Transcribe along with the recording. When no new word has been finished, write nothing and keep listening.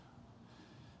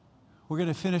We're going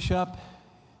to finish up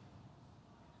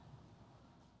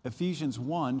Ephesians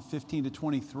 1, 15 to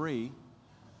 23.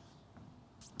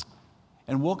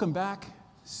 And welcome back,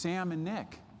 Sam and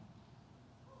Nick.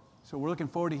 So we're looking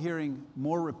forward to hearing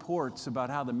more reports about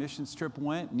how the missions trip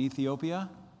went in Ethiopia.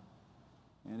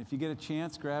 And if you get a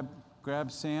chance, grab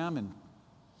Sam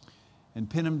and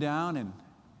pin him down and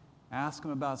ask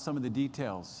him about some of the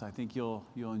details. I think you'll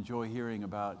enjoy hearing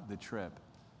about the trip.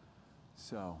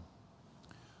 So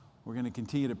we're going to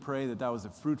continue to pray that was a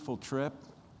fruitful trip.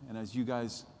 And as you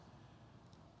guys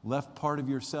left part of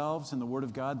yourselves in the Word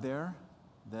of God there,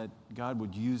 that God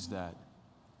would use that.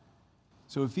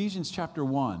 So Ephesians chapter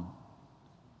 1,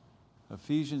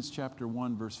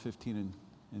 verse 15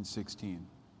 and 16.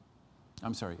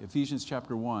 I'm sorry, Ephesians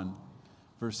chapter 1,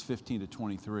 verse 15 to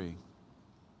 23.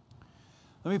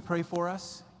 Let me pray for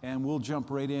us, and we'll jump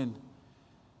right in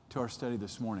to our study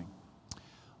this morning.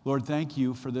 Lord, thank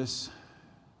you for this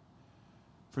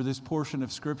portion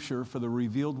of Scripture, for the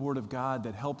revealed Word of God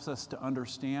that helps us to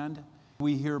understand.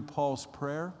 We hear Paul's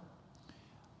prayer.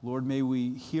 Lord, may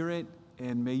we hear it,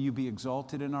 and may you be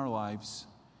exalted in our lives.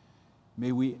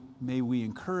 May we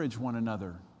encourage one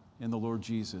another in the Lord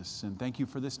Jesus. And thank you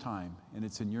for this time, and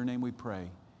it's in your name we pray.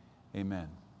 Amen.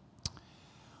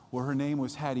 Well, her name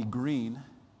was Hattie Green,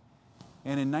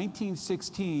 and in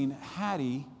 1916,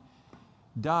 Hattie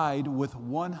died with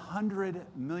 $100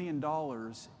 million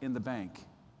in the bank.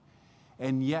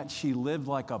 And yet she lived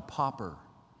like a pauper,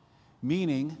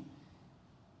 meaning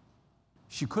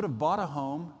she could have bought a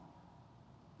home,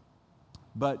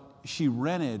 but she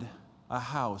rented a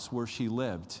house where she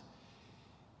lived.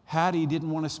 Hattie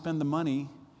didn't want to spend the money,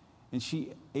 and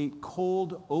she ate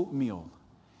cold oatmeal.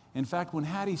 In fact, when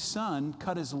Hattie's son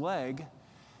cut his leg,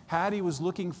 Hattie was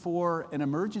looking for an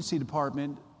emergency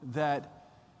department that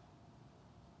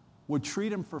would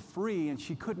treat him for free, and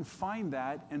she couldn't find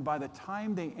that. And by the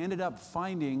time they ended up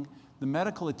finding the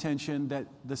medical attention that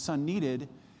the son needed,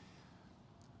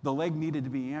 the leg needed to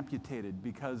be amputated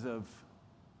because of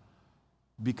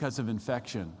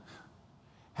infection.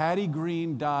 Hattie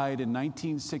Green died in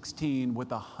 1916 with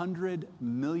 $100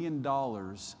 million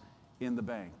in the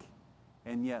bank,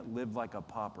 and yet lived like a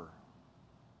pauper.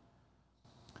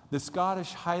 The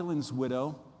Scottish Highlands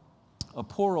widow, a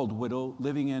poor old widow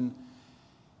living in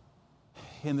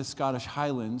the Scottish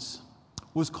Highlands,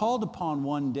 was called upon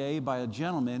one day by a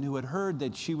gentleman who had heard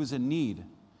that she was in need.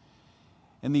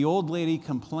 And the old lady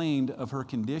complained of her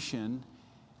condition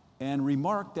and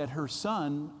remarked that her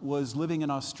son was living in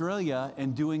Australia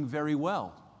and doing very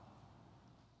well.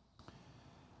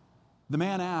 The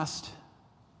man asked,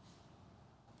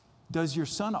 "Does your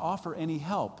son offer any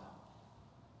help?"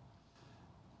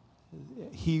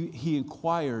 He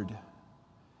inquired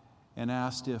and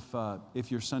asked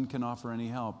if your son can offer any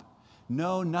help.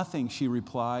 "No, nothing," she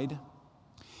replied.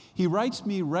 "He writes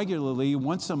me regularly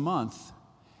once a month,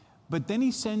 but then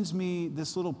he sends me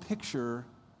this little picture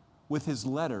with his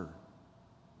letter."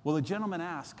 Well, the gentleman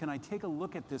asked, "Can I take a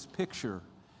look at this picture?"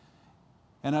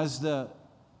 And as the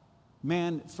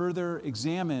man further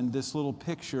examined this little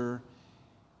picture,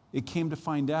 it came to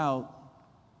find out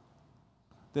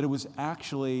that it was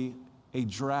actually a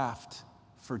draft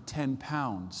for 10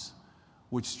 pounds,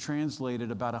 which translated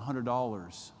about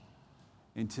 $100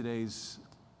 in today's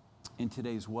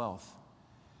wealth.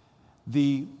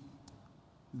 The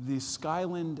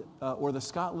Scotland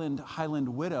Highland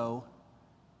widow,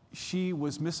 she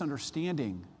was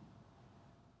misunderstanding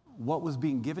what was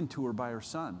being given to her by her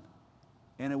son,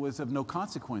 and it was of no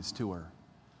consequence to her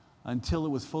until it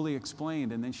was fully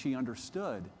explained, and then she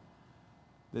understood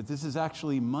that this is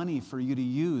actually money for you to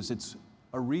use. It's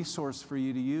a resource for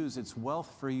you to use. It's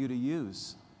wealth for you to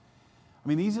use. I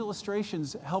mean, these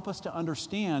illustrations help us to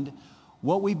understand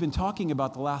what we've been talking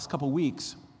about the last couple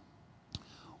weeks.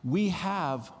 We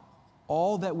have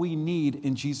all that we need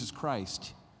in Jesus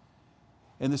Christ.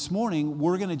 And this morning,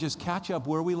 we're going to just catch up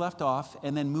where we left off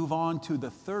and then move on to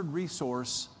the third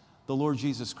resource, the Lord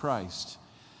Jesus Christ.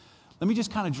 Let me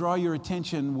just kind of draw your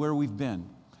attention where we've been.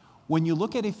 When you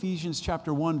look at Ephesians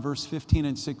chapter 1, verse 15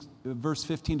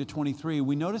 to 23,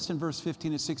 we noticed in verse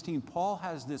 15 and 16, Paul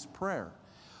has this prayer.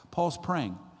 Paul's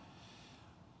praying,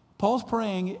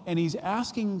 and he's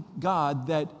asking God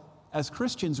that as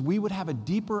Christians, we would have a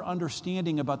deeper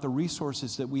understanding about the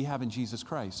resources that we have in Jesus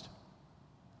Christ.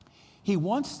 He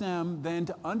wants them then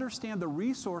to understand the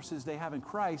resources they have in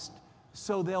Christ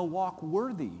so they'll walk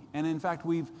worthy. And in fact,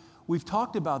 we've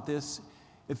talked about this.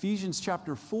 Ephesians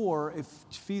chapter 4,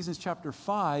 Ephesians chapter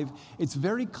 5, it's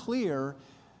very clear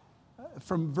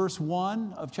from verse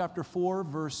 1 of chapter 4,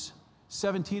 verse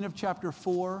 17 of chapter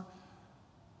 4,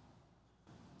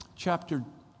 chapter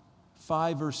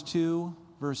 5, verse 2,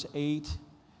 verse 8,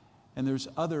 and there's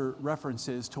other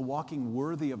references to walking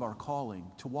worthy of our calling,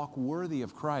 to walk worthy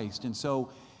of Christ. And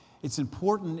so it's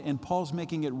important, and Paul's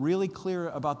making it really clear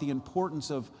about the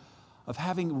importance of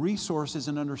having resources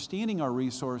and understanding our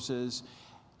resources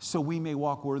so we may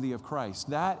walk worthy of Christ.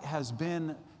 That has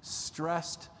been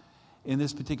stressed in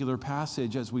this particular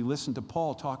passage as we listen to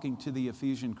Paul talking to the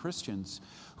Ephesian Christians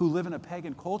who live in a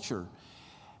pagan culture.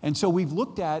 And so we've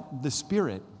looked at the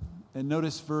Spirit, and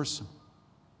notice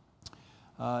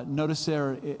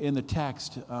there in the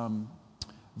text,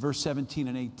 verse 17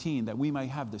 and 18, that we might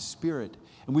have the Spirit.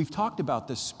 And we've talked about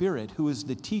the Spirit, who is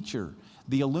the teacher,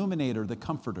 the illuminator, the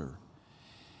comforter.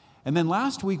 And then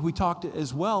last week we talked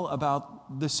as well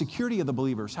about the security of the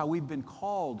believers, how we've been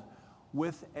called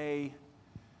with an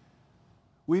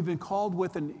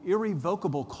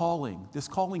irrevocable calling. This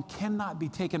calling cannot be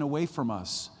taken away from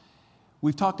us.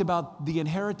 We've talked about the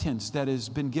inheritance that has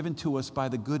been given to us by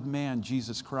the good man,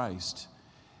 Jesus Christ.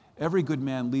 Every good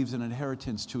man leaves an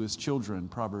inheritance to his children,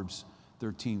 Proverbs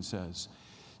 13 says.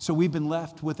 So we've been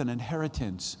left with an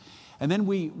inheritance. And then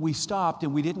we stopped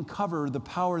and we didn't cover the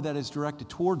power that is directed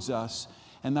towards us.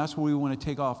 And that's where we want to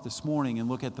take off this morning and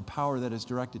look at the power that is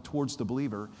directed towards the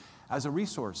believer as a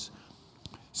resource.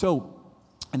 So,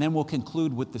 and then we'll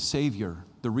conclude with the Savior,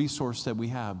 the resource that we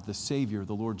have, the Savior,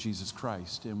 the Lord Jesus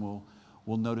Christ. And we'll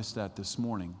notice that this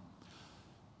morning.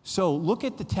 So look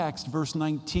at the text, verse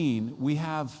 19. We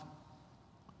have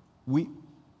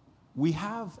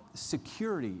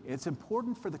security. It's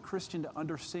important for the Christian to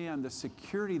understand the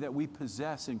security that we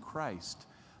possess in Christ,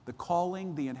 the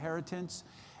calling, the inheritance,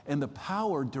 and the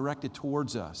power directed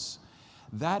towards us.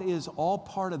 That is all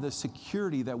part of the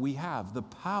security that we have, the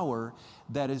power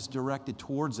that is directed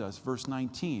towards us. Verse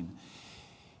 19.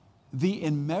 The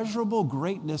immeasurable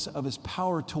greatness of his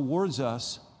power towards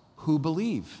us who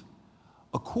believe,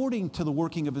 according to the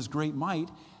working of his great might,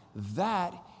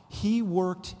 that he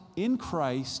worked in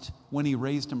Christ when he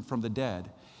raised him from the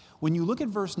dead. When you look at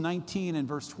verse 19 and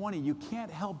verse 20, you can't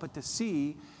help but to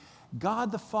see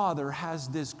God the Father has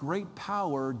this great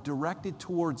power directed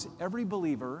towards every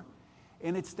believer,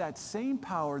 and it's that same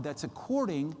power that's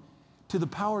according to the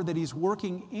power that he's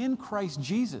working in Christ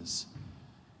Jesus.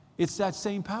 It's that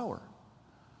same power.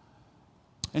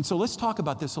 And so let's talk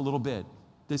about this a little bit,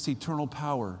 this eternal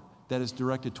power that is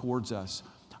directed towards us.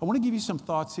 I want to give you some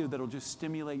thoughts here that will just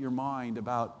stimulate your mind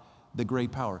about the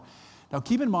great power. Now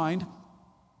keep in mind,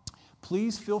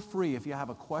 please feel free if you have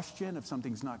a question, if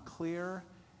something's not clear,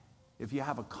 if you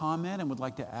have a comment and would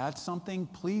like to add something,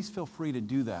 please feel free to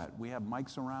do that. We have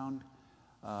mics around.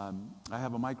 I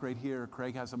have a mic right here.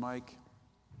 Craig has a mic.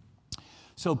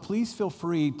 So please feel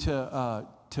free to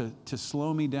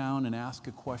slow me down and ask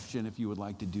a question if you would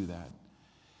like to do that.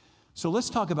 So let's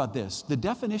talk about this. The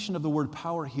definition of the word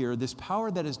power here, this power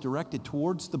that is directed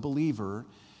towards the believer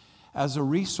as a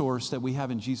resource that we have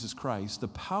in Jesus Christ, the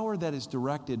power that is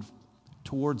directed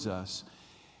towards us,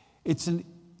 it's an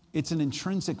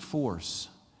intrinsic force.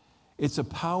 It's a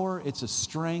power, it's a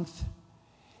strength.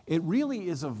 It really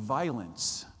is a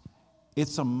violence.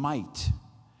 It's a might.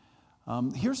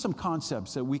 Here's some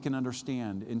concepts that we can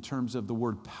understand in terms of the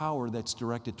word power that's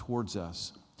directed towards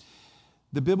us.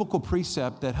 The biblical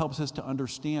precept that helps us to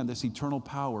understand this eternal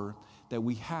power that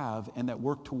we have and that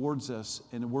work towards us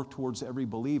and work towards every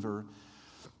believer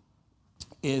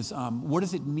is what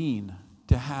does it mean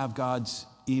to have God's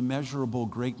immeasurable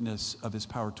greatness of his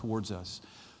power towards us?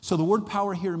 So the word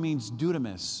power here means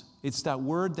dunamis. It's that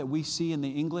word that we see in the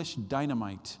English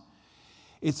dynamite.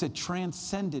 It's a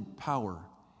transcendent power.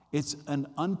 It's an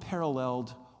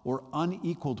unparalleled or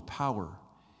unequaled power.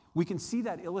 We can see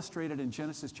that illustrated in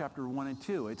Genesis chapter 1 and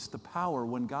 2. It's the power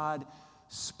when God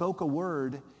spoke a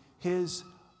word, his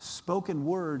spoken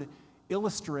word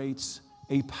illustrates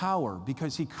a power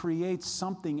because he creates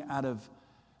something out of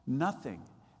nothing.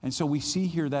 And so we see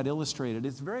here that illustrated.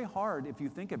 It's very hard, if you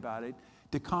think about it,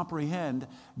 to comprehend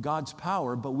God's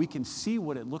power, but we can see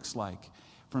what it looks like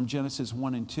from Genesis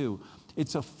 1 and 2.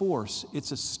 It's a force,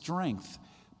 it's a strength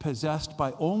possessed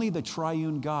by only the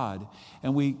triune God.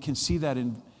 And we can see that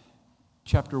in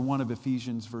chapter 1 of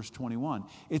Ephesians, verse 21.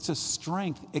 It's a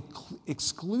strength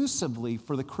exclusively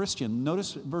for the Christian.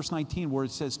 Notice verse 19 where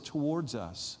it says towards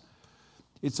us.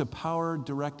 It's a power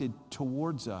directed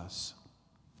towards us.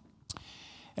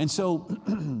 And so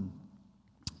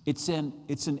it's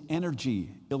an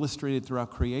energy illustrated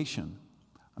throughout creation.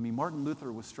 I mean, Martin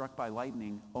Luther was struck by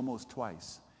lightning almost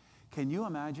twice. Can you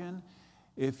imagine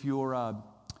if you're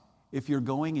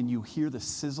going and you hear the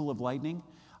sizzle of lightning?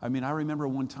 I mean, I remember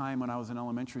one time when I was in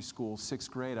elementary school,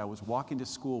 6th grade, I was walking to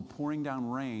school, pouring down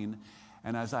rain,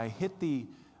 and as I hit the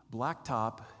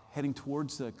blacktop heading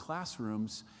towards the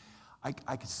classrooms, I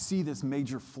could see this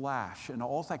major flash, and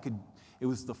it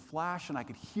was the flash, and I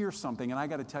could hear something, and I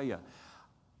got to tell you,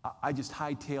 I just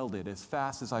hightailed it as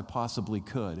fast as I possibly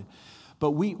could.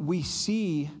 But we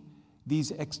see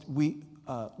these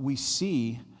we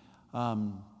see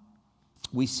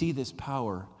this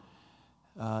power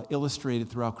illustrated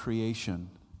throughout creation,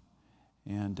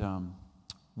 and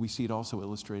we see it also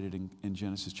illustrated in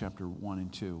Genesis chapter 1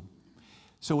 and 2.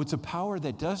 So it's a power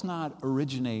that does not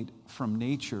originate from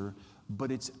nature,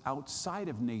 but it's outside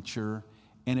of nature,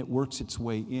 and it works its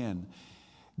way in.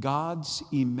 God's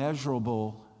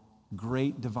immeasurable,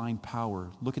 great divine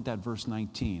power. Look at that verse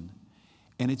 19.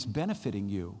 And it's benefiting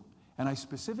you. And I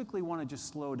specifically want to just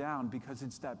slow down because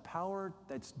it's that power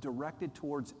that's directed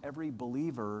towards every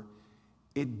believer.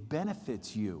 It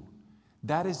benefits you.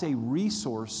 That is a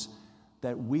resource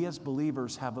that we as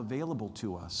believers have available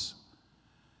to us.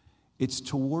 It's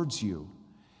towards you.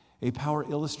 A power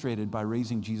illustrated by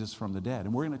raising Jesus from the dead.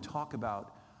 And we're going to talk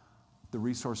about the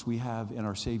resource we have in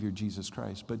our Savior, Jesus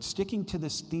Christ. But sticking to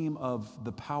this theme of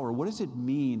the power, what does it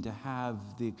mean to have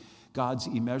God's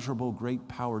immeasurable great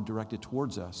power directed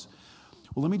towards us?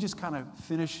 Well, let me just kind of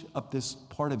finish up this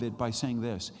part of it by saying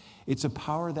this. It's a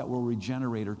power that will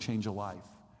regenerate or change a life.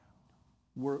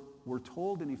 We're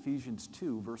told in Ephesians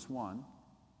 2, verse 1,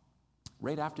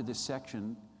 right after this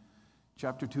section,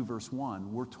 chapter 2, verse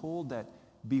 1, we're told that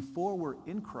before we're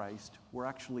in Christ, we're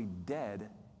actually dead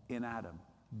in Adam.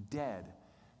 Dead,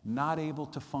 not able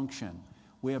to function.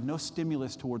 We have no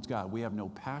stimulus towards God. We have no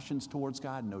passions towards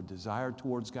God, no desire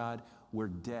towards God. We're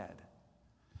dead.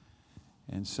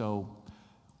 And so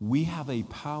we have a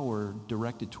power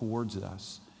directed towards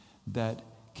us that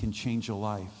can change a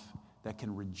life, that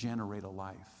can regenerate a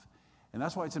life. And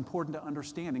that's why it's important to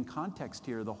understand in context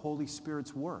here the Holy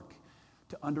Spirit's work,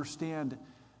 to understand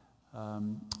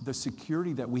the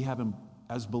security that we have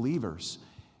as believers.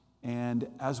 And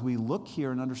as we look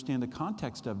here and understand the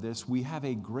context of this, we have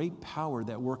a great power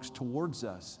that works towards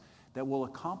us, that will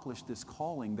accomplish this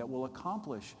calling, that will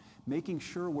accomplish making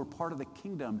sure we're part of the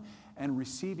kingdom and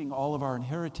receiving all of our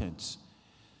inheritance.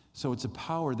 So it's a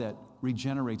power that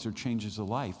regenerates or changes a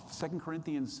life. 2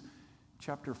 Corinthians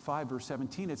chapter 5, verse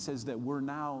 17, it says that we're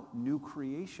now new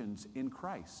creations in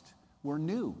Christ. We're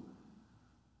new.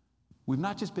 We've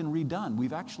not just been redone,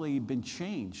 we've actually been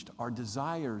changed. Our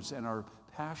desires and our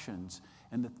passions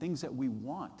and the things that we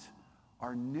want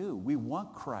are new. We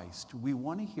want Christ. We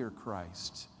want to hear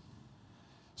Christ.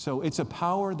 So it's a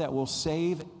power that will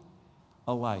save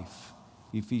a life.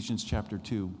 Ephesians chapter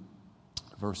 2,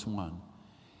 verse 1.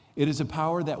 It is a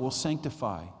power that will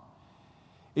sanctify.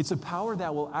 It's a power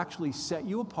that will actually set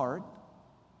you apart.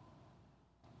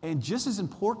 And just as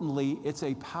importantly, it's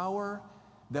a power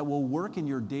that will work in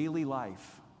your daily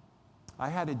life. I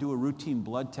had to do a routine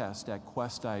blood test at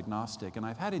Quest Diagnostic, and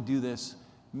I've had to do this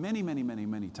many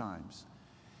times.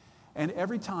 And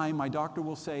every time my doctor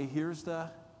will say, here is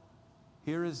the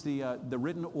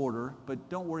written order, but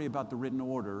don't worry about the written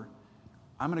order.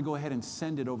 I'm going to go ahead and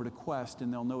send it over to Quest,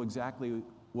 and they'll know exactly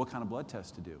what kind of blood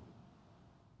test to do.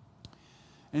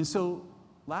 And so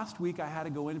last week I had to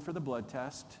go in for the blood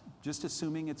test, just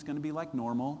assuming it's going to be like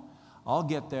normal. I'll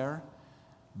get there.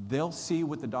 They'll see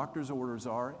what the doctor's orders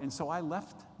are. And so I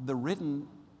left the written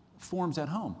forms at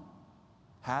home.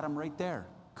 Had them right there.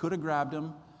 Could have grabbed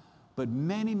them. But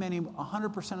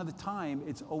 100% of the time,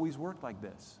 it's always worked like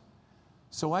this.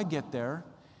 So I get there,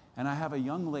 and I have a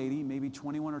young lady, maybe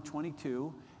 21 or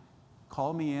 22,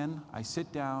 call me in. I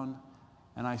sit down,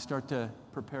 and I start to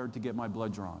prepare to get my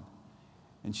blood drawn.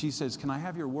 And she says, "Can I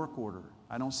have your work order?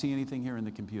 I don't see anything here in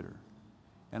the computer."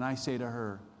 And I say to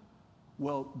her,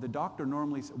 "Well, the doctor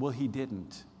normally says," "Well, he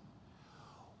didn't."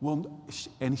 Well,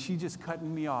 and she just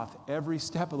cutting me off every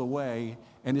step of the way,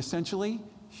 and essentially,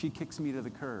 she kicks me to the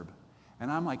curb.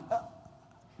 And I'm like,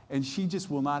 and she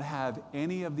just will not have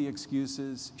any of the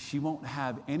excuses. She won't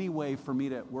have any way for me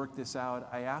to work this out.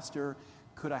 I asked her,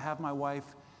 could I have my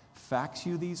wife fax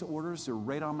you these orders? They're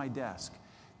right on my desk.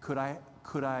 Could I,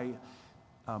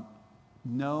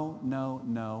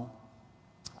 no.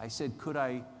 I said, could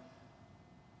I,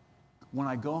 when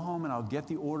I go home and I'll get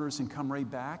the orders and come right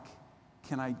back,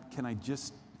 can I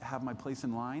just have my place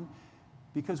in line?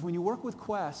 Because when you work with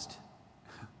Quest,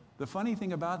 the funny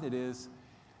thing about it is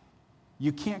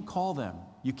you can't call them.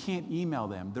 You can't email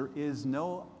them. There is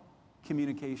no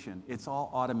communication. It's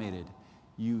all automated.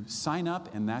 You sign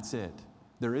up and that's it.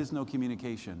 There is no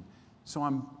communication. So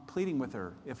I'm pleading with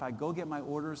her. If I go get my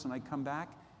orders and I come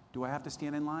back, do I have to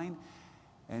stand in line?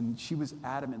 And she was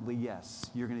adamantly,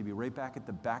 yes, you're going to be right back at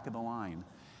the back of the line.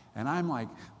 And I'm like,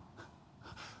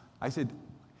 I said,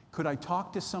 could I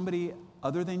talk to somebody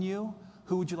other than you?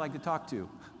 Who would you like to talk to?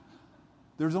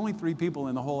 There's only 3 people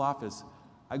in the whole office.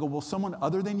 I go, well, someone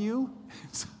other than you?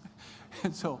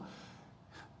 And so,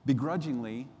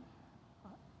 begrudgingly,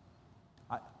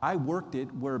 I worked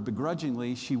it where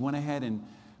begrudgingly she went ahead and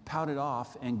pouted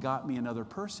off and got me another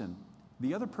person.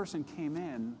 The other person came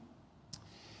in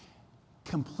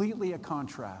completely a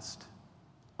contrast,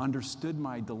 understood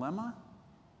my dilemma,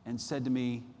 and said to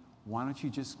me, why don't you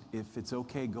just, if it's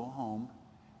okay, go home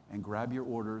and grab your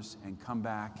orders and come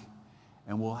back,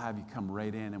 and we'll have you come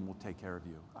right in and we'll take care of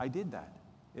you. I did that.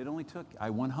 It only took, I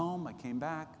went home, I came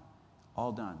back,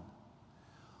 all done.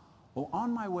 Well,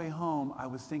 on my way home, I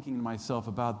was thinking to myself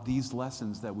about these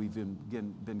lessons that we've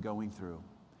been going through.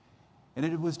 And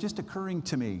it was just occurring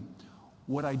to me,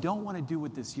 what I don't want to do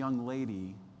with this young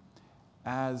lady,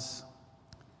 as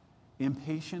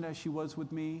impatient as she was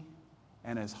with me,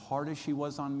 and as hard as she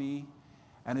was on me,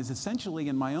 and as essentially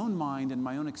in my own mind and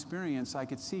my own experience, I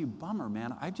could see, bummer,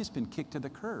 man, I've just been kicked to the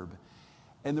curb.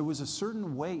 And there was a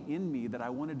certain way in me that I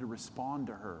wanted to respond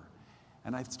to her.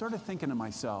 And I started thinking to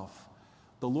myself,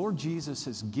 the Lord Jesus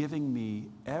is giving me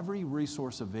every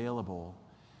resource available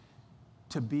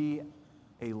to be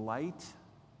a light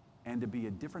and to be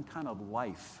a different kind of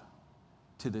life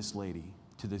to this lady,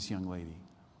 to this young lady.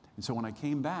 And so when I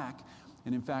came back,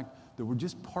 and in fact, there were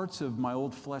just parts of my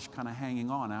old flesh kind of hanging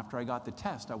on after I got the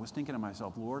test, I was thinking to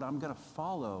myself, Lord, I'm going to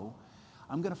follow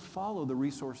the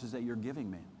resources that you're giving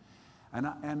me. And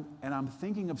I'm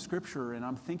thinking of Scripture, and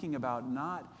I'm thinking about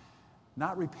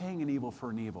not repaying an evil for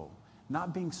an evil,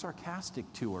 not being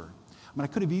sarcastic to her. I mean, I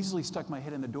could have easily stuck my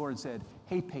head in the door and said,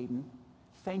 hey, Peyton,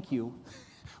 thank you,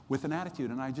 with an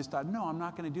attitude. And I just thought, no, I'm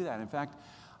not going to do that. In fact,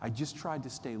 I just tried to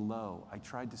stay low. I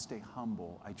tried to stay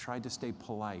humble. I tried to stay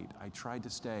polite.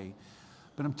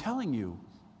 But I'm telling you,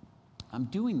 I'm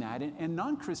doing that. And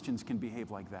non-Christians can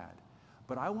behave like that.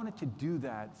 But I wanted to do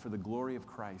that for the glory of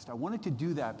Christ. I wanted to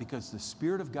do that because the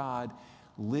Spirit of God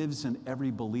lives in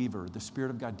every believer. The Spirit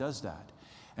of God does that.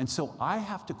 And so I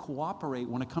have to cooperate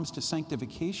when it comes to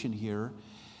sanctification here.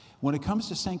 When it comes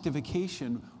to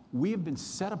sanctification, we have been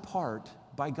set apart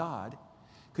by God,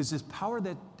 because His power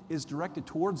that is directed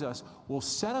towards us will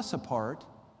set us apart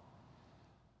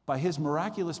by His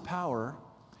miraculous power,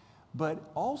 but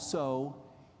also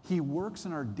He works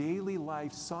in our daily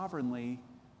life sovereignly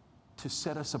to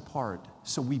set us apart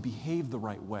so we behave the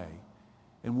right way.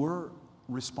 And we're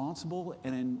responsible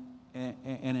and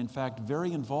in fact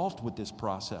very involved with this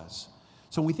process.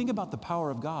 So when we think about the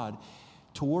power of God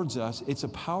towards us, it's a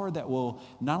power that will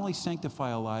not only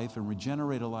sanctify a life and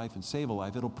regenerate a life and save a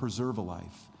life, it'll preserve a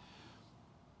life.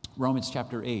 Romans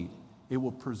chapter 8, it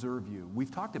will preserve you.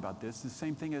 We've talked about this, the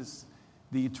same thing as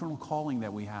the eternal calling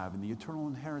that we have and the eternal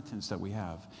inheritance that we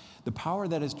have. The power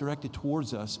that is directed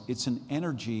towards us, it's an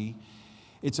energy,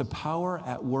 it's a power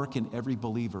at work in every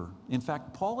believer. In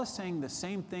fact, Paul is saying the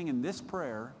same thing in this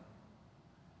prayer,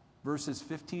 verses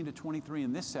 15 to 23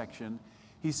 in this section.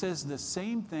 He says the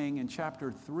same thing in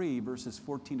chapter 3, verses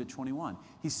 14 to 21.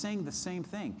 He's saying the same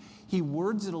thing. He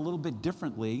words it a little bit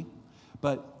differently,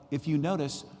 but if you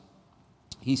notice,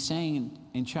 he's saying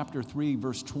in chapter 3,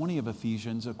 verse 20 of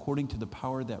Ephesians, according to the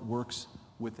power that works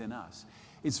within us.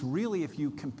 It's really, if you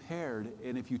compared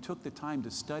and if you took the time to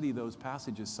study those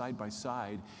passages side by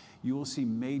side, you will see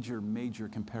major, major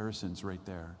comparisons right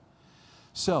there.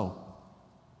 So,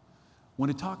 when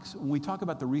we talk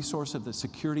about the resource of the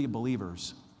security of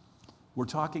believers, we're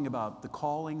talking about the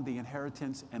calling, the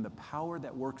inheritance, and the power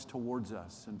that works towards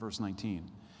us in verse 19.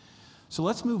 So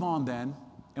let's move on then,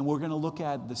 and we're going to look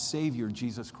at the Savior,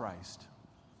 Jesus Christ.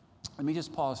 Let me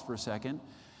just pause for a second.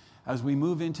 As we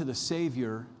move into the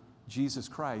Savior, Jesus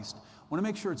Christ, I want to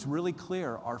make sure it's really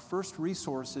clear. Our first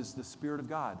resource is the Spirit of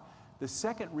God. The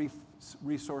second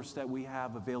resource that we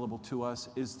have available to us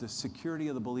is the security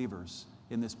of the believers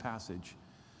in this passage.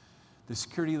 The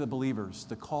security of the believers,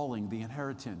 the calling, the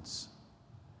inheritance,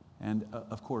 and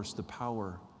of course, the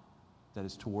power that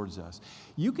is towards us.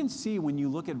 You can see when you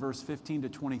look at verse 15 to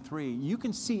 23, you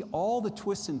can see all the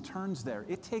twists and turns there.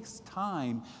 It takes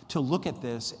time to look at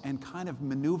this and kind of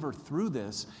maneuver through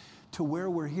this to where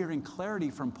we're hearing clarity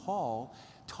from Paul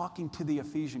talking to the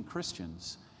Ephesian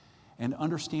Christians and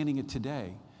understanding it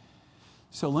today.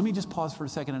 So let me just pause for a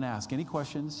second and ask, any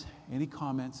questions, any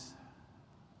comments,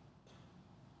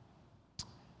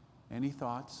 any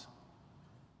thoughts?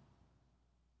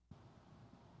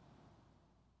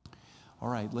 All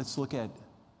right, let's look at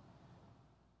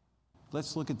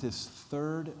this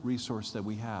third resource that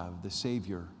we have, the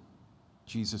Savior,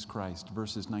 Jesus Christ,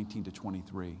 verses 19 to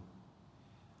 23.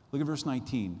 Look at verse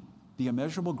 19. The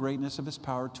immeasurable greatness of His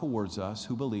power towards us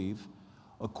who believe,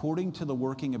 according to the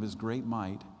working of His great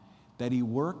might, that he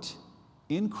worked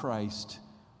in Christ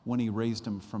when he raised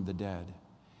him from the dead.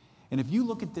 And if you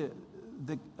look at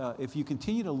if you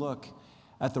continue to look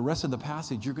at the rest of the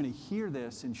passage, you're going to hear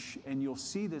this and you'll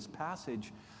see this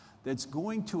passage that's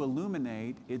going to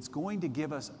illuminate, it's going to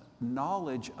give us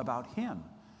knowledge about him.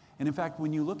 And in fact,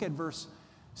 when you look at verse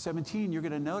 17, you're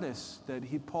going to notice that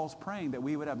Paul's praying that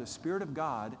we would have the Spirit of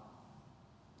God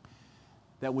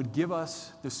that would give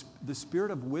us the spirit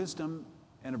of wisdom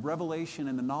and of revelation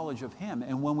and the knowledge of him.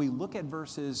 And when we look at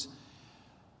verses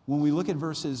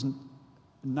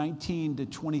 19 to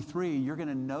 23, you're going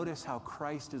to notice how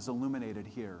Christ is illuminated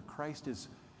here. Christ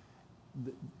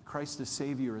the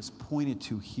Savior is pointed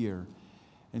to here.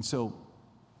 And so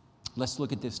let's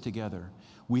look at this together.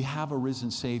 We have a risen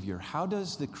Savior. How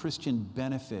does the Christian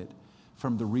benefit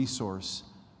from the resource,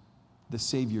 the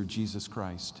Savior, Jesus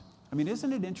Christ? I mean,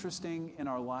 isn't it interesting in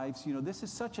our lives? You know, this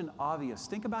is such an obvious,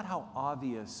 think about how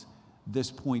obvious this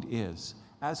point is.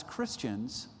 As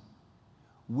Christians,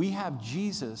 we have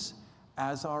Jesus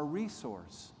as our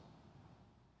resource.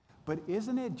 But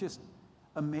isn't it just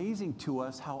amazing to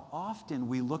us how often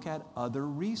we look at other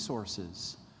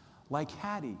resources, like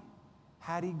Hattie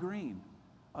Green,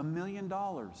 $1 million,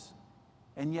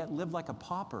 and yet live like a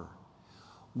pauper?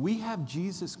 We have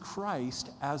Jesus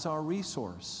Christ as our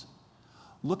resource.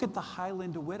 Look at the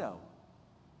Highland widow,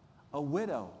 a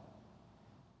widow,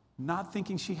 not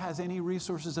thinking she has any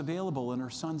resources available, and her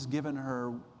son's given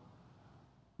her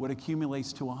what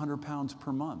accumulates to 100 pounds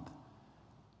per month.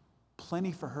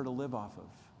 Plenty for her to live off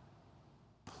of.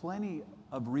 Plenty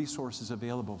of resources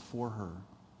available for her.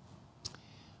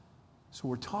 So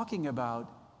we're talking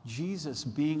about Jesus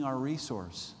being our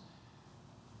resource.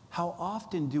 How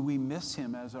often do we miss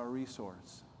him as our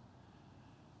resource?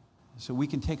 So we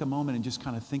can take a moment and just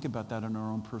kind of think about that in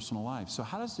our own personal lives. So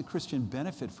how does the Christian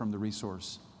benefit from the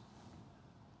resource,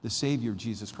 the Savior,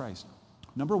 Jesus Christ?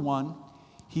 Number one,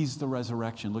 he's the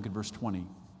resurrection. Look at verse 20.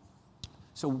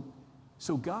 So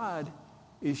God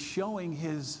is showing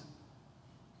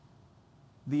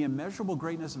the immeasurable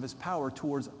greatness of his power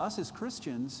towards us as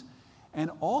Christians, and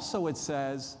also it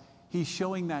says he's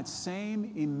showing that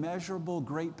same immeasurable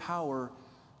great power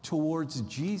towards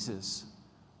Jesus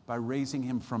by raising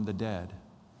him from the dead.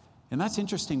 And that's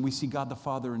interesting. We see God the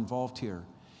Father involved here.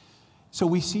 So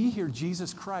we see here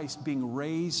Jesus Christ being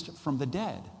raised from the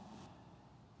dead.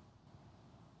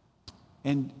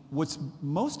 And what's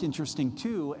most interesting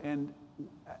too, and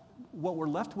what we're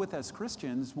left with as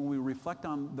Christians when we reflect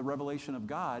on the revelation of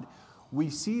God, we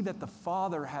see that the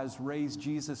Father has raised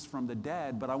Jesus from the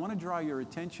dead. But I want to draw your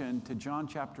attention to John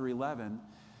chapter 11,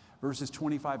 verses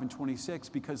 25 and 26,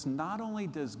 because not only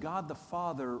does God the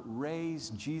Father raise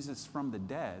Jesus from the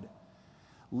dead,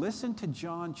 listen to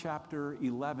John chapter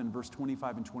 11, verse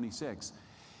 25 and 26.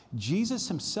 Jesus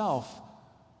himself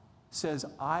says,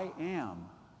 I am.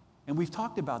 And we've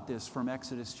talked about this from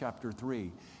Exodus chapter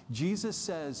 3. Jesus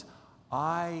says,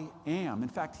 I am. In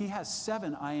fact, he has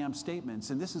 7 I am statements,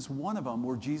 and this is one of them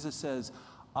where Jesus says,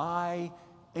 I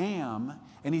am.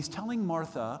 And he's telling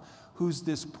Martha, who's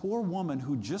this poor woman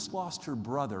who just lost her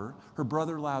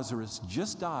brother Lazarus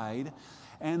just died,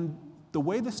 and the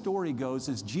way the story goes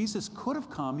is Jesus could have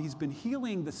come, he's been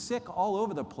healing the sick all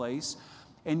over the place,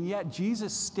 and yet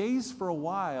Jesus stays for a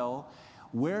while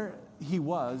where he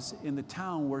was in the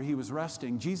town where he was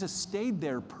resting. Jesus stayed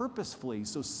there purposefully,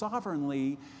 so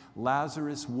sovereignly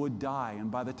Lazarus would die.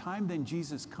 And by the time then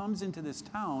Jesus comes into this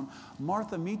town,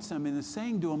 Martha meets him and is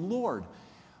saying to him, Lord,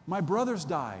 my brother's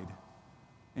died.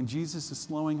 And Jesus is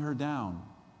slowing her down.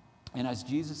 And as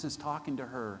Jesus is talking to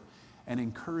her and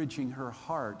encouraging her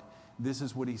heart, this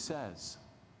is what he says,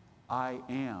 I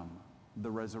am the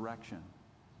resurrection.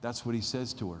 That's what he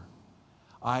says to her.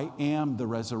 I am the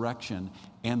resurrection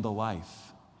and the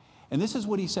life. And this is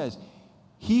what he says.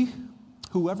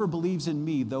 Whoever believes in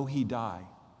me, though he die.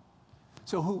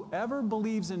 So whoever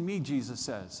believes in me, Jesus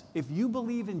says, if you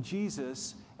believe in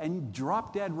Jesus and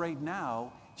drop dead right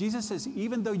now, Jesus says,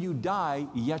 even though you die,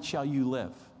 yet shall you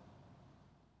live.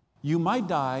 You might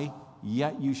die,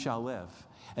 yet you shall live.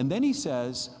 And then he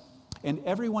says, and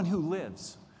everyone who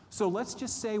lives. So let's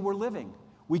just say we're living.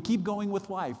 We keep going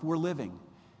with life. We're living.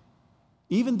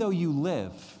 Even though you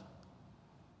live,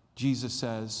 Jesus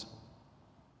says,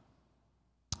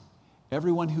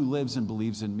 everyone who lives and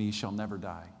believes in me shall never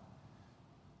die.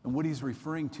 And what he's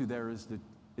referring to there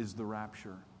is the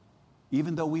rapture.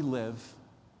 Even though we live,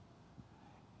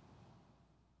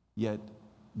 yet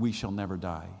we shall never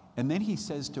die. And then he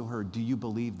says to her, do you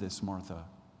believe this, Martha?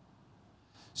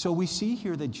 So we see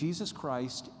here that Jesus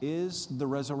Christ is the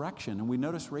resurrection. And we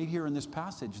notice right here in this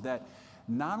passage that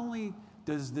not only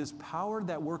does this power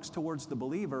that works towards the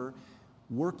believer,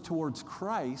 work towards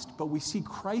Christ, but we see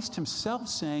Christ himself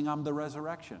saying, I'm the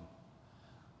resurrection.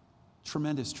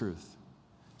 Tremendous truth.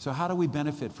 So how do we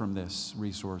benefit from this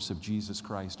resource of Jesus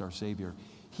Christ, our Savior?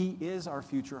 He is our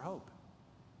future hope.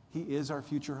 He is our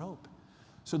future hope.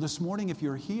 So this morning, if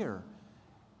you're here,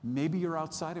 maybe you're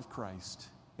outside of Christ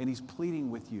and he's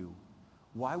pleading with you.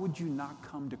 Why would you not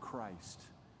come to Christ?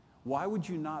 Why would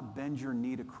you not bend your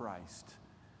knee to Christ?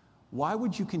 Why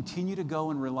would you continue to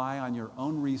go and rely on your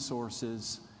own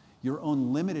resources, your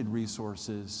own limited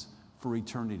resources for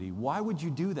eternity? Why would you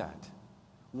do that?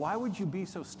 Why would you be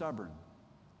so stubborn?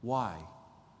 Why?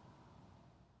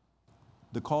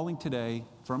 The calling today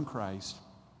from Christ,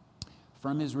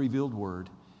 from his revealed word,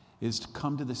 is to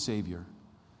come to the Savior,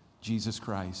 Jesus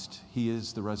Christ. He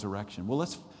is the resurrection. Well,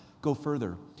 let's go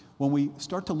further. When we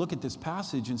start to look at this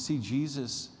passage and see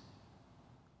Jesus,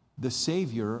 the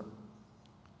Savior,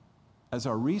 as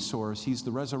our resource, he's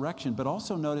the resurrection, but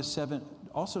also notice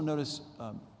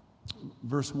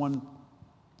verse 1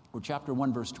 or chapter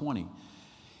 1 verse 20.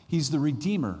 He's the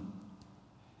Redeemer.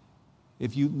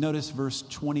 If you notice verse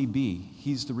 20b,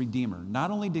 he's the Redeemer.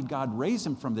 Not only did God raise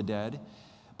him from the dead,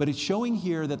 but it's showing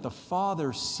here that the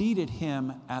Father seated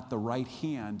him at the right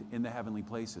hand in the heavenly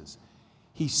places.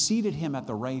 He seated him at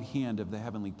the right hand of the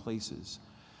heavenly places.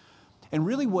 And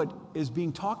really what is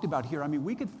being talked about here, I mean,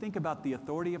 we could think about the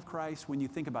authority of Christ when you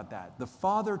think about that. The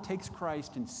Father takes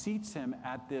Christ and seats him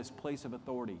at this place of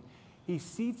authority. He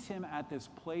seats him at this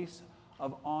place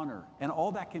of honor, and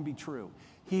all that can be true.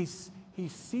 He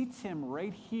seats him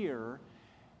right here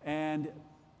and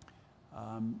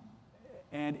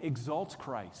exalts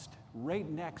Christ right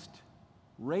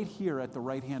here at the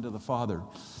right hand of the Father.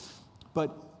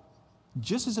 But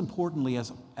just as importantly,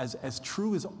 as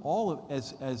true as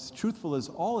as truthful as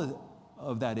all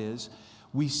of that is,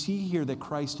 we see here that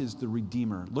Christ is the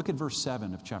Redeemer. Look at verse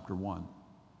 7 of chapter 1.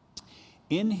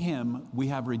 In him we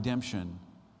have redemption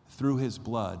through his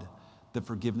blood, the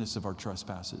forgiveness of our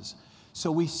trespasses.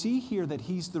 So we see here that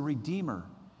he's the Redeemer.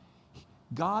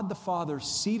 God the Father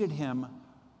seated him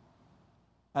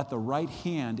at the right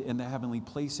hand in the heavenly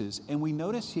places. And we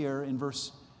notice here in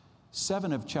verse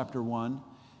 7 of chapter 1,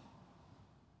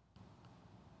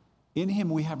 in him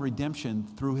we have redemption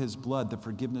through his blood, the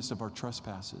forgiveness of our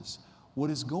trespasses. What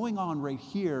is going on right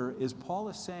here is Paul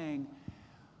is saying,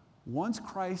 once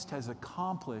Christ has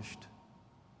accomplished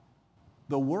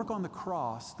the work on the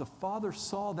cross, the Father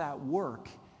saw that work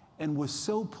and was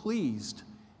so pleased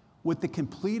with the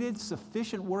completed,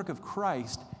 sufficient work of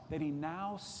Christ that he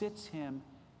now sits him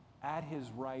at his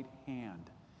right hand.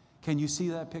 Can you see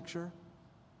that picture?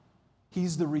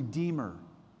 He's the Redeemer.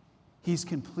 He's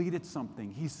completed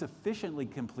something. He's sufficiently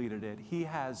completed it. He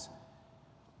has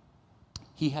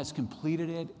completed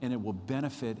it, and it will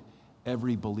benefit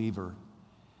every believer.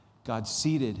 God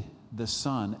seated the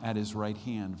Son at his right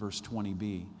hand, verse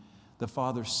 20b. The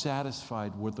Father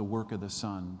satisfied with the work of the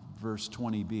Son, verse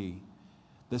 20b.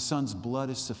 The Son's blood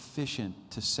is sufficient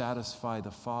to satisfy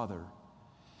the Father.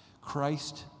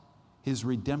 Christ, his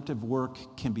redemptive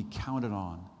work can be counted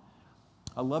on.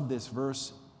 I love this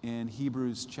verse in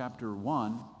Hebrews chapter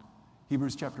 1,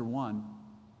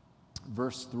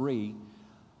 verse 3.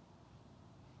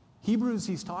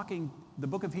 The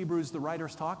book of Hebrews, the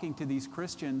writer's talking to these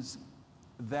Christians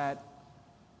that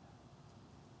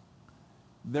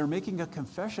they're making a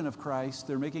confession of Christ,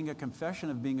 they're making a confession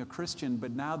of being a Christian,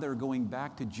 but now they're going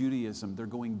back to Judaism, they're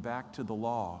going back to the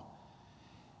law.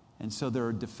 And so there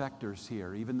are defectors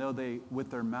here. Even though with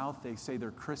their mouth they say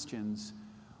they're Christians,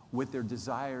 with their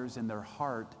desires and their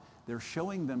heart, they're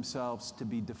showing themselves to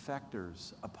be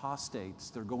defectors, apostates.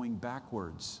 They're going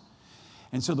backwards.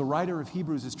 And so the writer of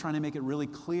Hebrews is trying to make it really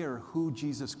clear who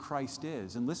Jesus Christ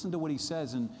is. And listen to what he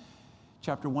says in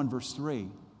chapter 1, verse 3.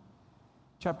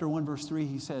 Chapter 1, verse 3,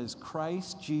 he says,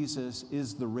 Christ Jesus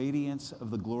is the radiance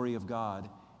of the glory of God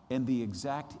and the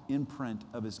exact imprint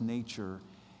of his nature.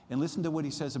 And listen to what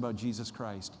he says about Jesus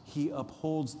Christ. He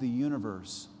upholds the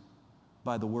universe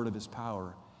by the word of his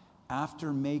power,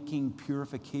 after making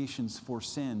purifications for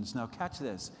sins. Now catch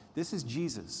this. This is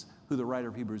Jesus, who the writer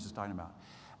of Hebrews is talking about.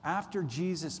 After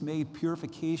Jesus made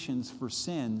purifications for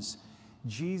sins,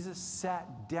 Jesus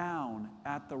sat down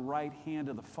at the right hand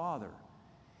of the Father.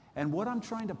 And what I'm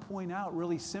trying to point out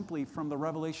really simply from the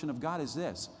revelation of God is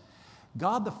this.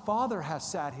 God the Father has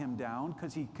sat him down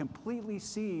because he completely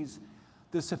sees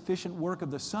the sufficient work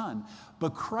of the Son.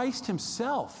 But Christ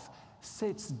himself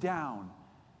sits down,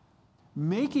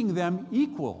 making them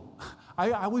equal.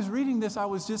 I was reading this, I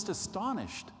was just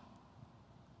astonished.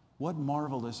 What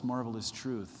marvelous, marvelous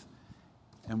truth.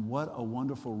 And what a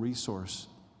wonderful resource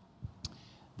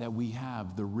that we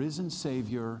have. The risen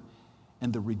Savior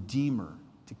and the Redeemer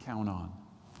to count on.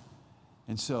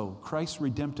 And so Christ's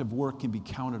redemptive work can be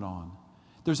counted on.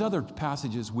 There's other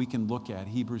passages we can look at.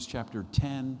 Hebrews chapter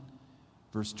 10,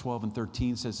 verse 12 and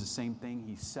 13 says the same thing.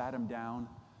 He sat him down.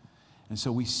 And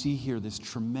so we see here this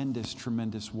tremendous,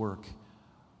 tremendous work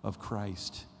of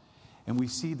Christ. And we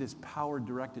see this power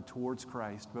directed towards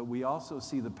Christ, but we also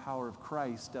see the power of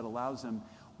Christ that allows him,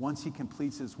 once he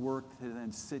completes his work, to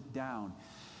then sit down.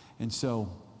 And so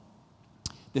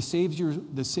the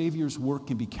Savior's work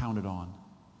can be counted on.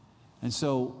 And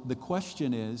so the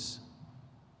question is,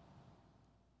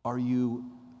 are you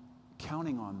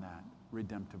counting on that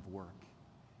redemptive work?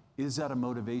 Is that a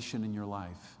motivation in your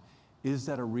life? Is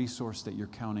that a resource that you're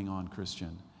counting on,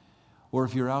 Christian? Or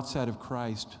if you're outside of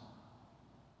Christ,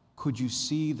 could you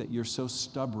see that you're so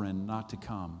stubborn not to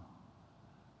come?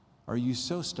 Are you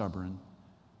so stubborn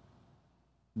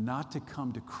not to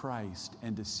come to Christ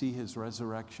and to see his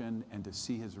resurrection and to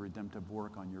see his redemptive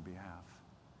work on your behalf?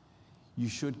 You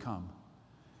should come.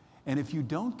 And if you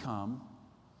don't come,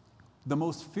 the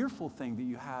most fearful thing that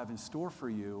you have in store for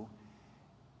you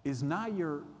is not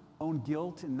your own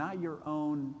guilt and not your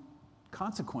own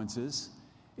consequences.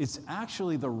 It's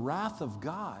actually the wrath of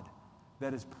God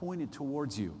that is pointed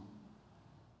towards you.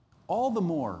 All the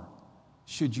more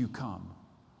should you come.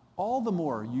 All the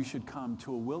more you should come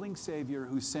to a willing Savior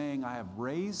who's saying, I have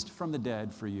raised from the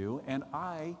dead for you, and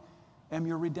I am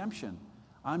your redemption.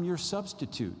 I'm your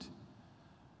substitute.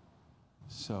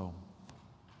 So,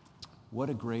 what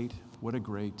a great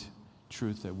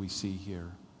truth that we see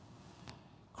here.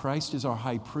 Christ is our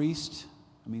high priest.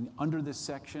 I mean, under this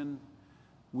section,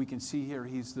 we can see here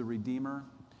he's the Redeemer.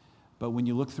 But when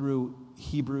you look through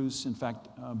Hebrews, in fact,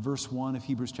 verse 1 of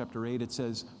Hebrews chapter 8, it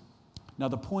says, now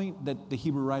the point that the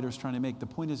Hebrew writer is trying to make, the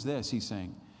point is this, he's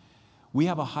saying, we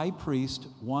have a high priest,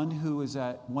 one who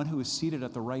is seated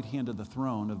at the right hand of the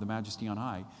throne of the Majesty on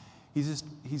high. He's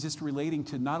just relating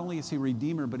to not only is he a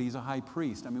Redeemer, but he's a high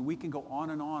priest. I mean, we can go on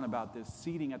and on about this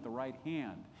seating at the right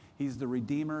hand. He's the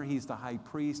Redeemer, he's the high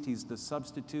priest, he's the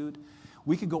substitute.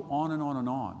 We could go on and on and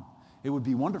on. It would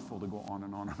be wonderful to go on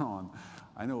and on and on.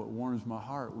 I know it warms my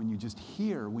heart when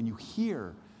you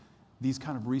hear these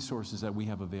kind of resources that we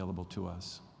have available to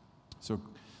us.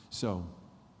 So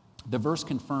the verse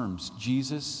confirms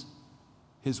Jesus,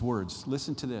 his words.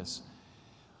 Listen to this.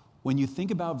 When you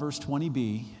think about verse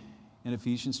 20b in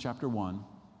Ephesians chapter 1,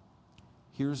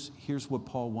 here's what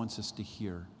Paul wants us to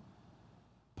hear.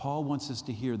 Paul wants us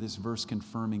to hear this verse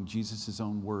confirming Jesus'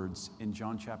 own words in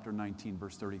John chapter 19,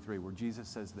 verse 33, where Jesus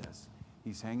says this.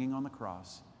 He's hanging on the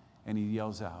cross, and he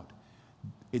yells out,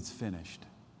 it's finished.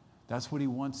 That's what he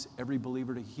wants every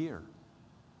believer to hear.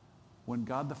 When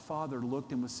God the Father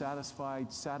looked and was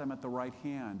satisfied, sat him at the right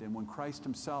hand, and when Christ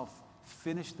himself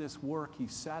finished this work, he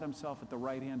sat himself at the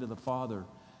right hand of the Father.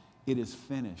 It is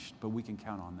finished, but we can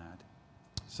count on that.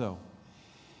 So,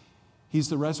 he's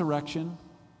the resurrection.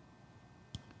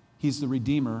 He's the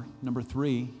Redeemer. Number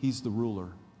 3, he's the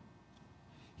ruler.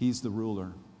 He's the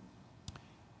ruler.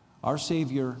 Our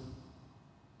Savior,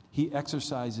 he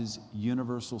exercises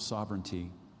universal sovereignty.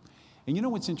 And you know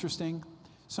what's interesting?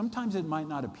 Sometimes it might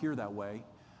not appear that way.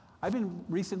 I've been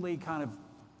recently kind of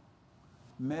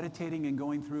meditating and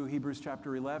going through Hebrews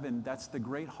chapter 11. That's the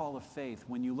great hall of faith.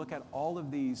 When you look at all of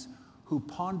these who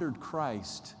pondered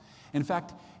Christ. In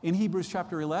fact, in Hebrews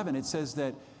chapter 11, it says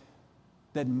that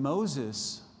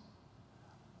Moses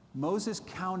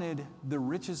counted the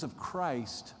riches of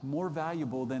Christ more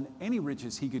valuable than any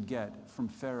riches he could get from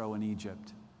Pharaoh in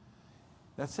Egypt.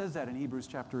 That says that in Hebrews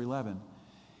chapter 11.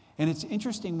 And it's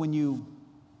interesting when you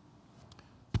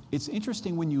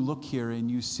look here and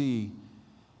you see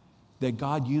that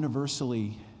God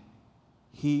universally,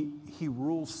 he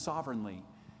rules sovereignly.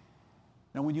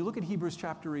 Now, when you look at Hebrews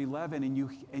chapter 11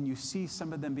 and you see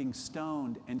some of them being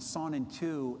stoned and sawn in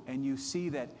two, and you see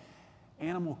that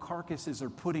animal carcasses are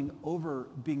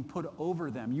being put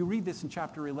over them. You read this in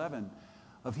chapter 11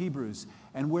 of Hebrews,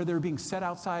 and where they're being set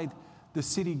outside the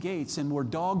city gates and where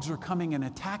dogs are coming and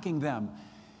attacking them.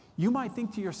 You might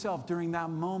think to yourself during that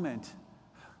moment,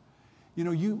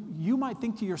 you might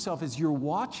think to yourself as you're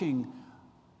watching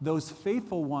those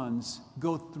faithful ones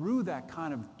go through that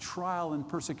kind of trial and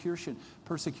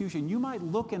persecution, you might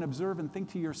look and observe and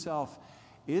think to yourself,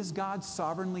 is God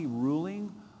sovereignly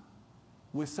ruling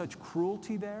with such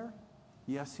cruelty there?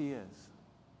 Yes, he is.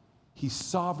 He's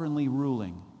sovereignly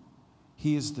ruling.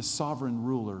 He is the sovereign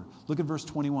ruler. Look at verse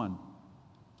 21.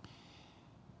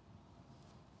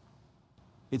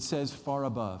 It says, far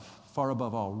above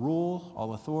all rule,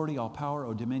 all authority, all power,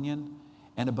 all dominion,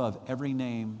 and above every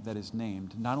name that is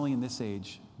named, not only in this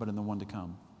age, but in the one to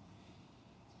come.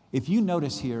 If you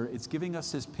notice here, it's giving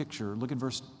us this picture. Look at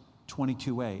verse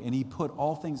 22a. And he put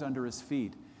all things under his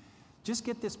feet. Just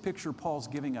get this picture Paul's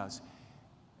giving us.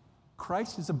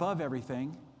 Christ is above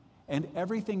everything, and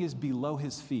everything is below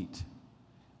his feet.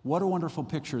 What a wonderful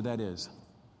picture that is.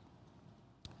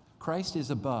 Christ is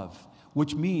above,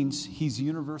 which means he's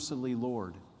universally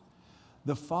Lord.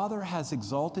 The Father has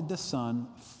exalted the Son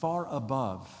far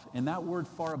above. And that word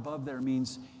far above there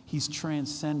means he's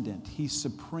transcendent, he's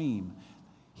supreme,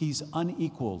 he's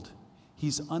unequaled,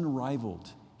 he's unrivaled,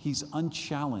 he's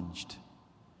unchallenged.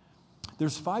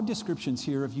 There's 5 descriptions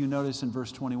here, if you notice in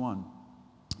verse 21.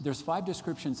 There's 5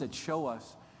 descriptions that show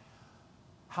us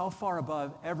how far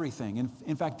above everything. And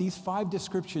in fact, these 5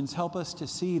 descriptions help us to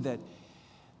see that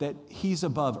he's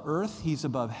above earth, he's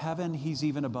above heaven, he's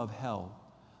even above hell.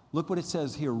 Look what it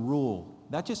says here, rule.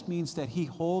 That just means that he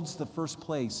holds the first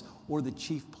place or the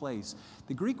chief place.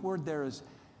 The Greek word there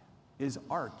is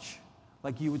arch,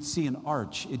 like you would see an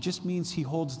arch. It just means he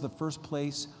holds the first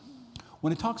place.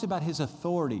 When it talks about his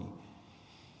authority,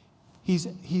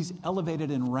 he's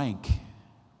elevated in rank.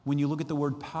 When you look at the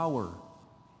word power,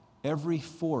 every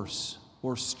force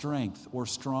or strength or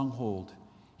stronghold,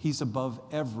 he's above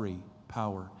every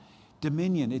power.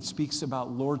 Dominion, it speaks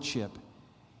about lordship.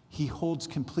 He holds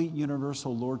complete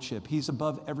universal lordship. He's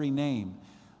above every name.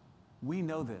 We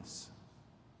know this.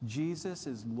 Jesus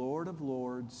is Lord of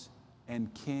lords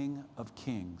and King of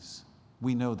kings.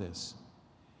 We know this.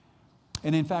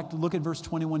 And in fact, look at verse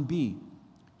 21b.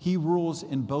 He rules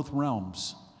in both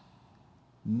realms,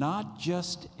 not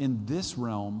just in this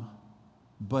realm,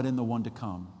 but in the one to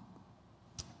come.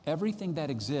 Everything that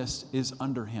exists is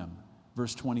under him,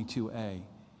 verse 22a.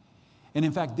 And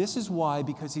in fact, this is why,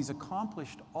 because he's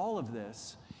accomplished all of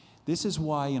this, this is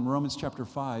why in Romans chapter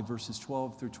 5, verses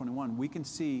 12 through 21, we can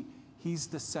see he's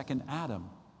the second Adam.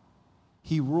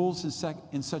 He rules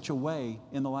in such a way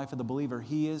in the life of the believer.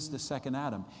 He is the second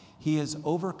Adam. He has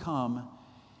overcome,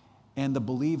 and the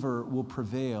believer will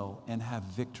prevail and have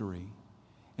victory.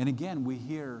 And again, we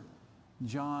hear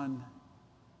John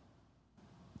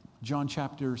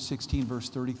chapter 16, verse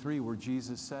 33, where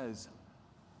Jesus says,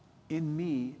 in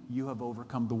me, you have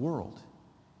overcome the world.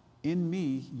 In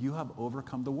me, you have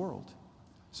overcome the world.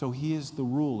 So he is the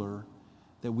ruler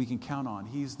that we can count on.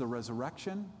 He's the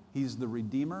resurrection. He's the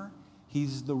redeemer.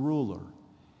 He's the ruler.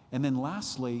 And then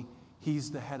lastly,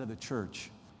 he's the head of the church.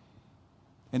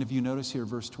 And if you notice here,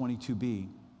 verse 22b,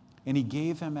 and he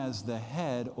gave him as the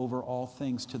head over all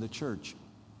things to the church.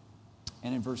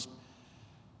 And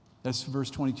that's verse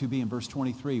 22b and verse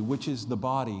 23, which is the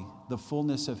body, the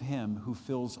fullness of him who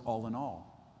fills all in all.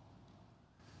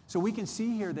 So we can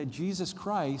see here that Jesus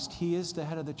Christ, he is the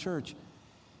head of the church.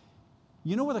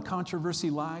 You know where the controversy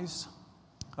lies?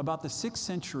 About the 6th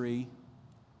century,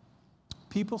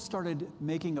 people started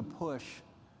making a push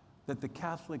that the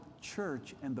Catholic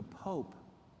Church and the Pope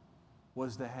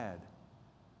was the head.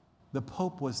 The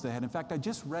Pope was the head. In fact, I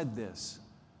just read this.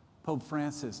 Pope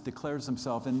Francis declares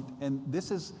himself, and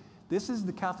this is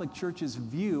the Catholic Church's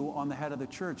view on the head of the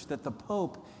church, that the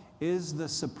Pope is the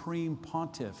supreme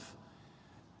pontiff.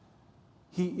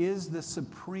 He is the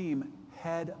supreme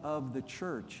head of the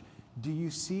church. Do you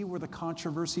see where the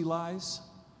controversy lies?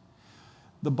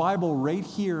 The Bible right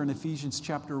here in Ephesians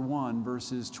chapter 1,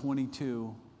 verses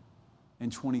 22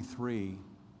 and 23,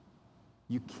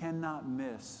 you cannot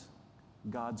miss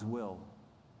God's will,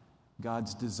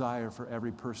 God's desire for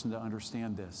every person to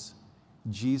understand this.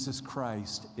 Jesus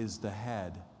Christ is the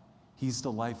head. He's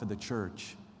the life of the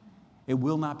church. It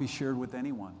will not be shared with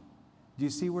anyone. Do you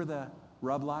see where the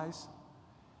rub lies?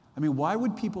 I mean, why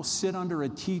would people sit under a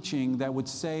teaching that would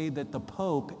say that the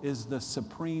Pope is the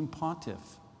supreme pontiff?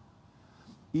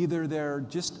 Either they're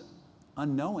just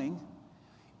unknowing,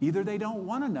 either they don't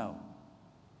want to know.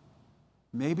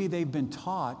 Maybe they've been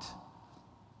taught,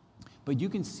 but you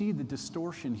can see the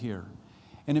distortion here.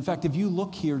 And in fact, if you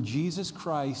look here, Jesus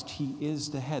Christ, he is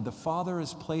the head. The Father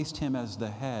has placed him as the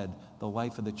head, the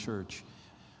life of the church.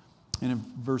 And in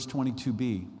verse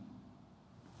 22b,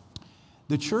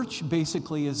 the church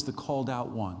basically is the called out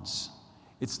ones.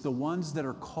 It's the ones that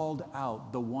are called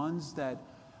out, the ones that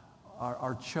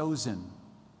are chosen,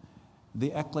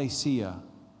 the ecclesia.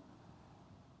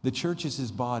 The church is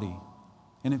his body.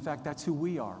 And in fact, that's who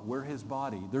we are. We're his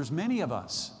body. There's many of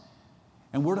us.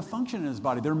 And we're to function in his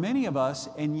body. There are many of us,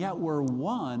 and yet we're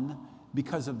one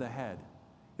because of the head.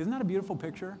 Isn't that a beautiful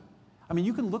picture? I mean,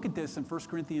 you can look at this in 1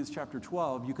 Corinthians chapter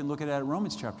 12. You can look at it in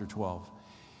Romans chapter 12.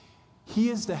 He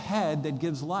is the head that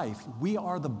gives life. We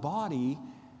are the body,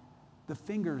 the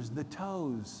fingers, the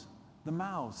toes, the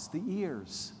mouth, the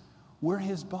ears. We're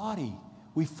his body.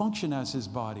 We function as his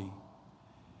body.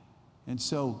 And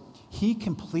so he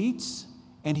completes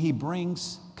and he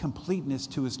brings completeness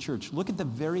to his church. Look at the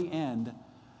very end.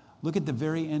 Look at the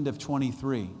very end of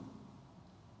 23.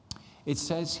 It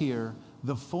says here,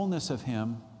 the fullness of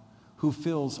him who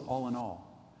fills all in all.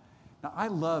 Now, I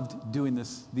loved doing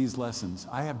these lessons.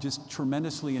 I have just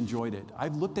tremendously enjoyed it.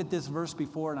 I've looked at this verse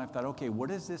before and I thought, okay, what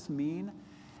does this mean?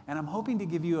 And I'm hoping to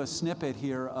give you a snippet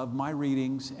here of my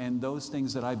readings and those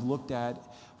things that I've looked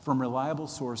at from reliable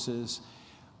sources.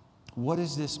 What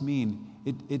does this mean?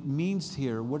 It means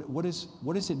here, what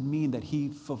does it mean that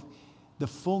the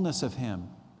fullness of him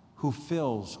who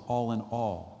fills all in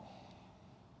all?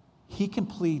 He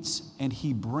completes and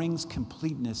he brings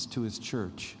completeness to his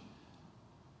church.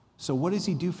 So what does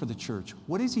he do for the church?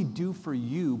 What does he do for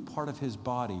you, part of his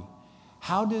body?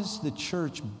 How does the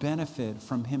church benefit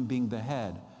from him being the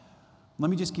head? Let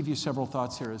me just give you several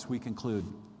thoughts here as we conclude.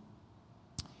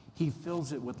 He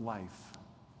fills it with life.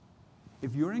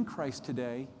 If you're in Christ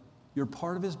today, you're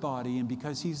part of his body, and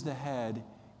because he's the head,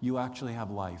 you actually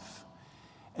have life.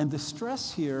 And the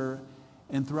stress here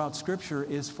and throughout Scripture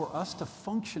is for us to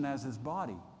function as his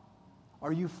body.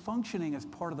 Are you functioning as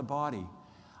part of the body?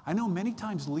 I know many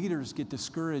times leaders get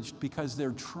discouraged because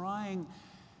they're trying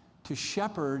to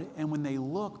shepherd, and when they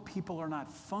look, people are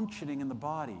not functioning in the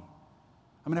body.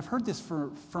 I mean, I've heard this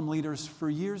from leaders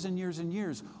for years and years and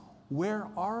years. Where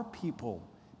are people?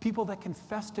 People that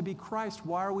confess to be Christ,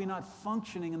 why are we not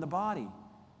functioning in the body?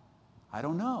 I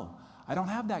don't know. I don't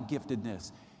have that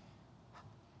giftedness.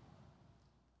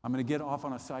 I'm going to get off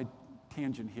on a side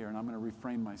tangent here, and I'm going to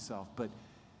refrain myself. But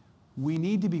we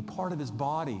need to be part of his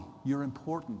body. You're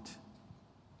important.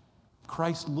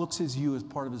 Christ looks at you as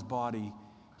part of his body.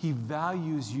 He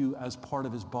values you as part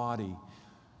of his body.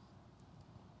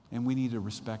 And we need to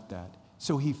respect that.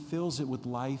 So he fills it with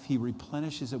life. He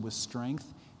replenishes it with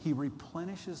strength. He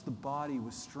replenishes the body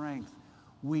with strength.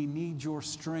 We need your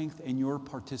strength and your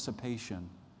participation.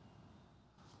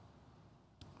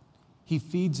 He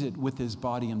feeds it with his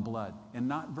body and blood. And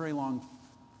not very long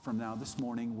from now, this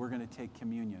morning, we're going to take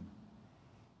communion.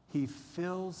 He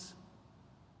fills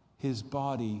his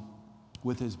body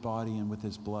and with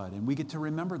his blood. And we get to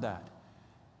remember that.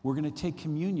 We're going to take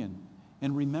communion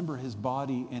and remember his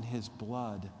body and his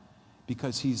blood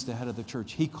because he's the head of the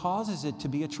church. He causes it to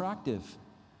be attractive.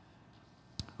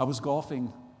 I was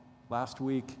golfing last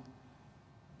week,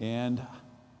 and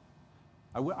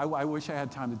I wish I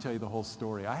had time to tell you the whole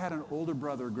story. I had an older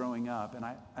brother growing up, and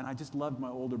I just loved my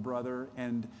older brother,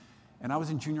 and I was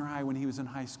in junior high when he was in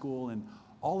high school, and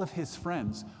all of his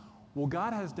friends. Well,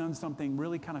 God has done something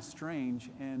really kind of strange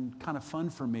and kind of fun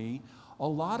for me. A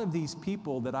lot of these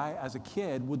people that I, as a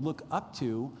kid, would look up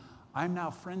to, I'm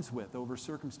now friends with over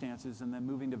circumstances and then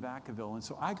moving to Vacaville. And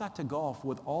so I got to golf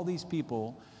with all these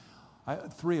people,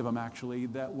 3 of them actually,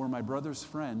 that were my brother's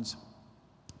friends,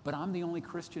 but I'm the only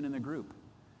Christian in the group.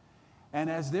 And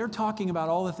as they're talking about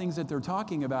all the things that they're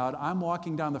talking about, I'm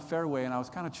walking down the fairway and I was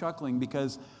kind of chuckling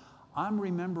because I'm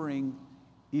remembering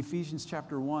Ephesians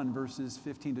chapter 1, verses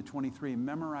 15 to 23,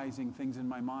 memorizing things in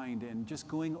my mind and just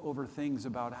going over things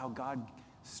about how God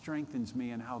strengthens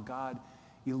me and how God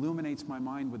illuminates my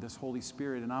mind with this Holy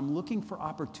Spirit. And I'm looking for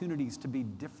opportunities to be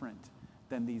different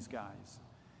than these guys.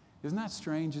 Isn't that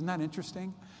strange? Isn't that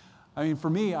interesting? I mean, for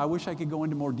me, I wish I could go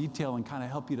into more detail and kind of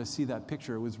help you to see that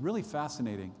picture. It was really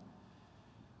fascinating.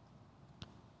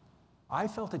 I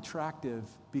felt attractive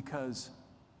because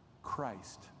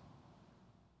Christ.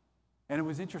 And it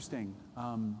was interesting.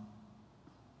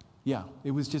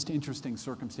 It was just interesting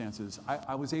circumstances.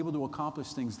 I was able to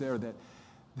accomplish things there that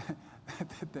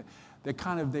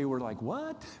kind of, they were like,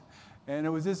 what? And it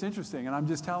was just interesting. And I'm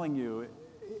just telling you,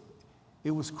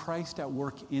 it was Christ at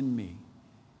work in me.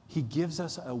 He gives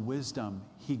us a wisdom.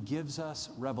 He gives us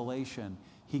revelation.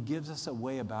 He gives us a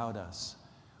way about us.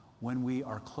 When we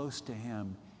are close to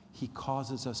him, he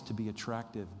causes us to be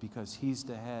attractive because he's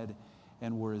the head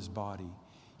and we're his body.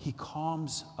 He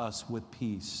calms us with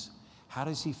peace. How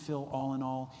does he fill all in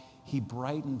all? He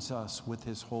brightens us with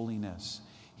his holiness.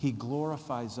 He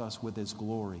glorifies us with his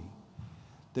glory.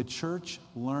 The church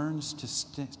learns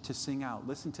to sing out.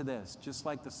 Listen to this, just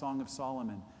like the Song of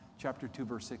Solomon, chapter 2,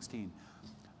 verse 16.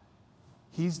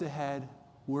 He's the head,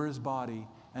 we're his body,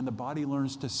 and the body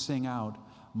learns to sing out,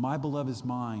 my beloved is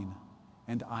mine,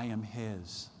 and I am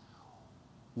his.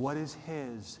 What is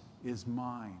his is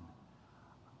mine.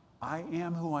 I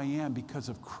am who I am because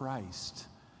of Christ.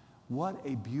 What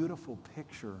a beautiful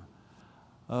picture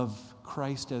of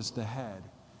Christ as the head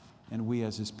and we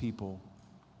as his people.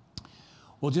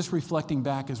 Well, just reflecting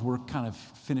back as we're kind of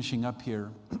finishing up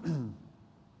here,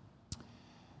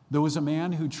 there was a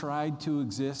man who tried to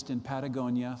exist in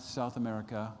Patagonia, South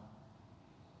America,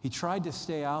 He tried to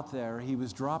stay out there. He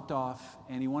was dropped off,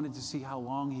 and he wanted to see how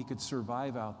long he could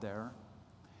survive out there.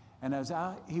 And as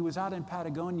he was out in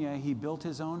Patagonia, he built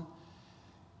his own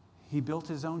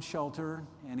shelter,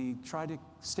 and he tried to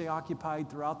stay occupied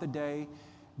throughout the day,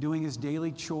 doing his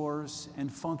daily chores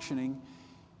and functioning.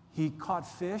 He caught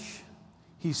fish.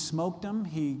 He smoked them.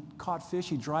 He caught fish.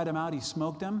 He dried them out. He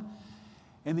smoked them.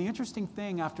 And the interesting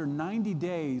thing, after 90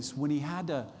 days, when he had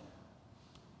to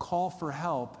call for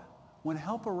help, when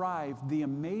help arrived, the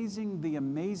amazing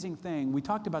thing, we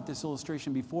talked about this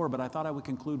illustration before, but I thought I would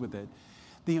conclude with it.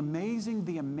 The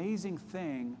amazing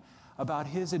thing about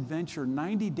his adventure,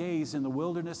 90 days in the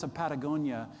wilderness of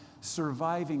Patagonia,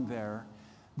 surviving there,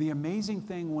 the amazing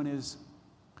thing when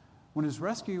his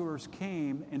rescuers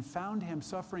came and found him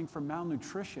suffering from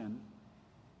malnutrition,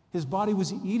 his body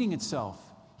was eating itself.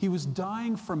 He was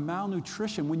dying from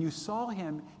malnutrition. When you saw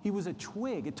him, he was a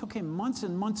twig. It took him months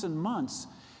and months and months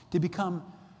to become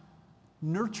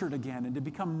nurtured again and to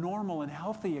become normal and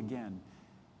healthy again.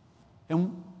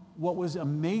 And what was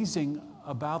amazing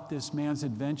about this man's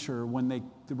adventure when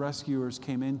the rescuers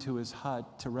came into his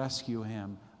hut to rescue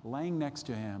him, laying next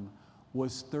to him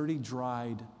was 30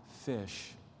 dried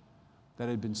fish that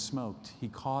had been smoked. He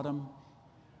caught them,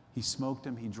 he smoked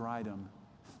them, he dried them,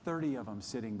 30 of them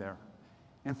sitting there.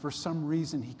 And for some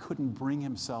reason, he couldn't bring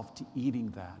himself to eating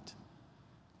that.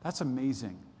 That's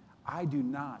amazing. I do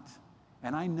not.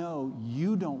 And I know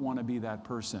you don't want to be that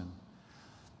person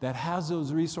that has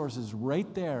those resources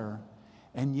right there,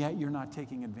 and yet you're not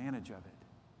taking advantage of it.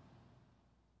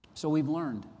 So we've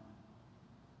learned.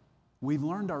 We've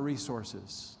learned our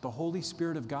resources. The Holy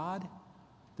Spirit of God,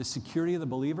 the security of the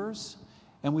believers,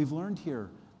 and we've learned here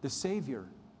the Savior,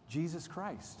 Jesus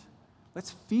Christ.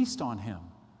 Let's feast on him.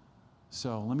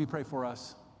 So let me pray for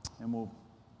us, and we'll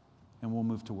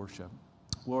move to worship.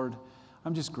 Lord,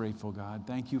 I'm just grateful, God.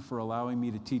 Thank you for allowing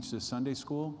me to teach this Sunday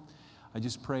school. I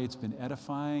just pray it's been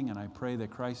edifying, and I pray that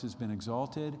Christ has been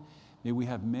exalted. May we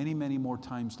have many, many more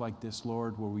times like this,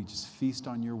 Lord, where we just feast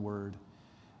on your word,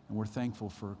 and we're thankful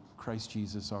for Christ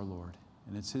Jesus our Lord.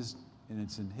 And it's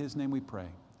in his name we pray.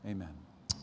 Amen.